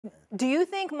Do you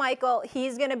think, Michael,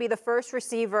 he's going to be the first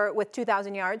receiver with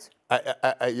 2,000 yards?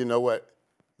 You know what?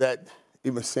 That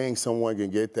even saying someone can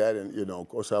get that, and of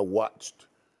course, I watched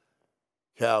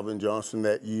Calvin Johnson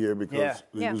that year because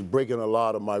he was breaking a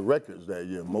lot of my records that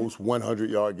year. Most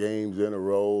 100-yard games in a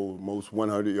row, most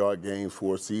 100-yard games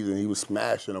for a season. He was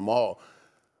smashing them all.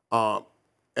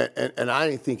 And I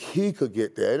didn't think he could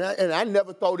get there. And I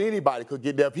never thought anybody could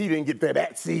get there if he didn't get there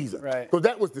that season. Right. Because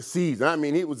that was the season. I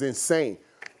mean, it was insane.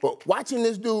 But watching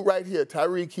this dude right here,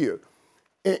 Tyreek Hill,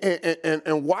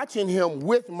 and watching him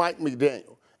with Mike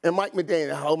McDaniel, and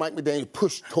how Mike McDaniel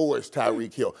pushed towards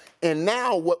Tyreek Hill. And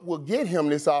now what will get him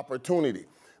this opportunity,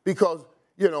 because,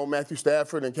 Matthew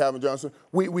Stafford and Calvin Johnson,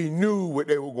 we knew what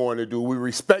they were going to do. We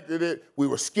respected it. We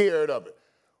were scared of it.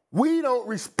 We don't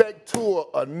respect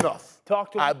Tua enough,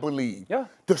 I believe,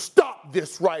 to stop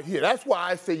this right here. That's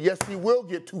why I say, yes, he will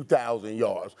get 2,000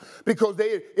 yards. Because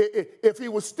if he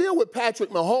was still with Patrick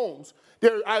Mahomes,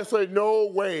 I say, no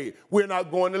way, we're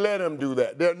not going to let him do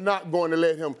that. They're not going to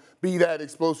let him be that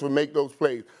explosive and make those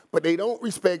plays. But they don't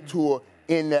respect Tua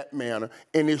in that manner.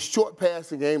 In this short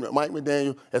passing game that Mike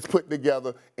McDaniel has put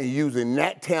together and using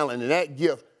that talent and that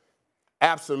gift,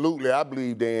 absolutely, I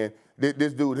believe, Dan,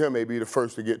 this dude here may be the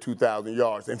first to get 2,000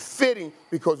 yards. And fitting,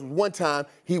 because one time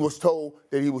he was told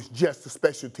that he was just a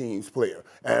special teams player.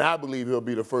 And I believe he'll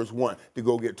be the first one to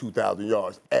go get 2,000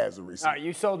 yards as a receiver. All right,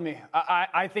 you sold me.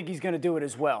 I think he's going to do it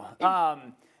as well.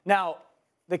 Now,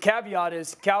 the caveat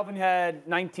is Calvin had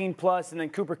 19+, and then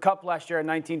Cooper Kupp last year had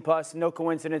 19+. No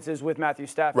coincidences with Matthew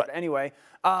Stafford anyway.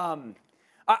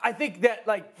 I think that,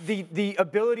 the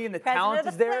ability and the talent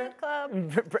is there.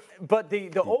 But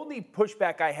the only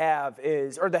pushback I have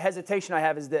is, or the hesitation I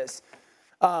have is this.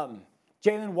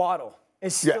 Jalen Waddle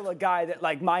is still a guy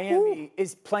that, Miami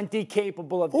is plenty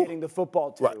capable of getting the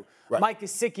football to. Mike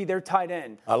Gesicki, their tight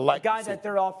end. A guy that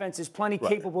their offense is plenty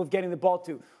capable of getting the ball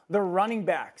to. The running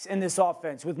backs in this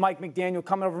offense with Mike McDaniel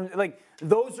coming over,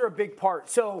 those are a big part.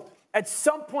 So at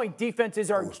some point, defenses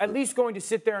are at least going to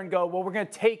sit there and go, well, we're going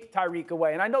to take Tyreek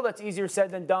away. And I know that's easier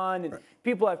said than done, and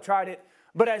people have tried it.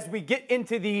 But as we get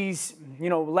into these,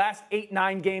 last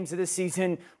 8-9 games of this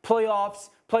season,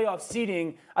 playoff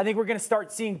seeding, I think we're going to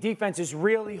start seeing defenses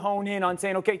really hone in on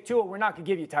saying, okay, Tua, we're not going to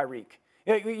give you Tyreek.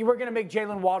 We're going to make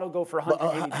Jalen Waddle go for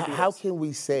 180. How can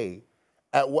we say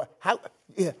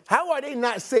how are they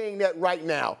not saying that right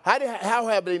now? How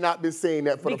have they not been saying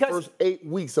that for the first 8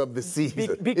 weeks of the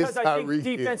season? Because I think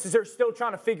defenses are still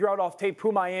trying to figure out off tape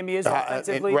who Miami is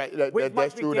offensively.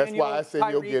 That's true. That's why I said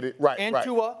you'll get it. And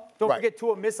Tua. Don't forget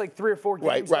Tua missed 3 or 4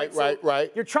 games.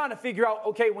 Right. You're trying to figure out,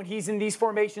 okay, when he's in these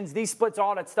formations, these splits,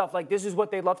 all that stuff, this is what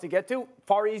they love to get to.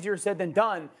 Far easier said than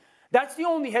done. That's the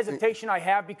only hesitation I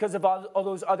have because of all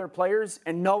those other players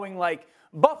and knowing,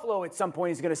 Buffalo at some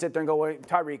point is going to sit there and go, well,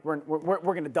 Tyreek, we're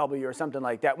going to double you or something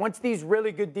like that. Once these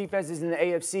really good defenses in the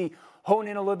AFC hone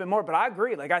in a little bit more. But I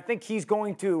agree. I think he's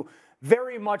going to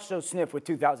very much so sniff with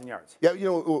 2,000 yards. Yeah,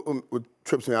 what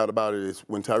trips me out about it is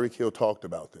when Tyreek Hill talked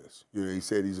about this. He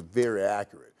said he's very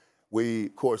accurate. We,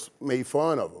 of course, made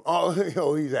fun of him. Oh,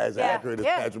 he's as accurate as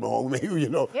Patrick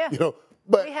Mahomes.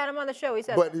 But we had him on the show. He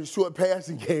said But his short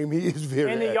passing game, he is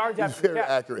very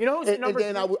accurate. Who's the number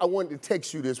then I wanted to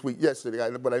text you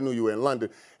yesterday, but I knew you were in London,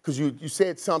 because you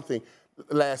said something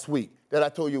last week that I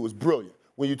told you was brilliant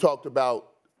when you talked about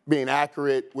being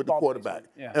accurate with the quarterback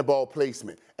and ball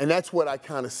placement. And that's what I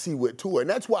kind of see with Tua. And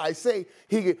that's why I say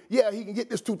he can get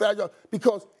this 2,000 yards,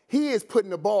 because he is putting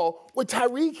the ball where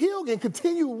Tyreek Hill can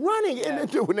continue running.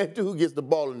 And when that dude gets the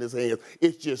ball in his hands,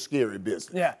 it's just scary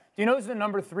business. Yeah. Do you know who's the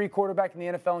number 3 quarterback in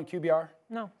the NFL in QBR?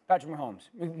 No. Patrick Mahomes.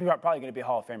 He's probably going to be a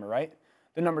Hall of Famer, right?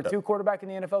 The number 2 quarterback in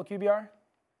the NFL QBR?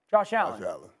 Josh Allen.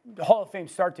 The Hall of Fame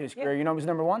start to his career. You know who's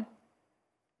number 1?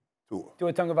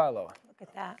 Tua Tagovailoa. Look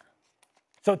at that.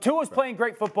 So Tua's playing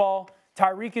great football.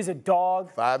 Tyreek is a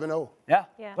dog. 5-0. Yeah,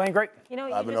 playing great. You know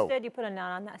what you just did? You put a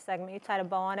knot on that segment. You tied a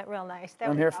bow on it real nice.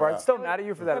 I'm here for it. I'm still mad at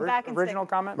you for that original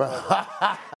comment.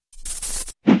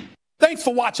 Thanks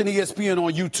for watching ESPN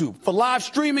on YouTube. For live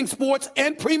streaming sports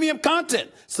and premium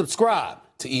content, subscribe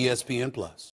to ESPN+.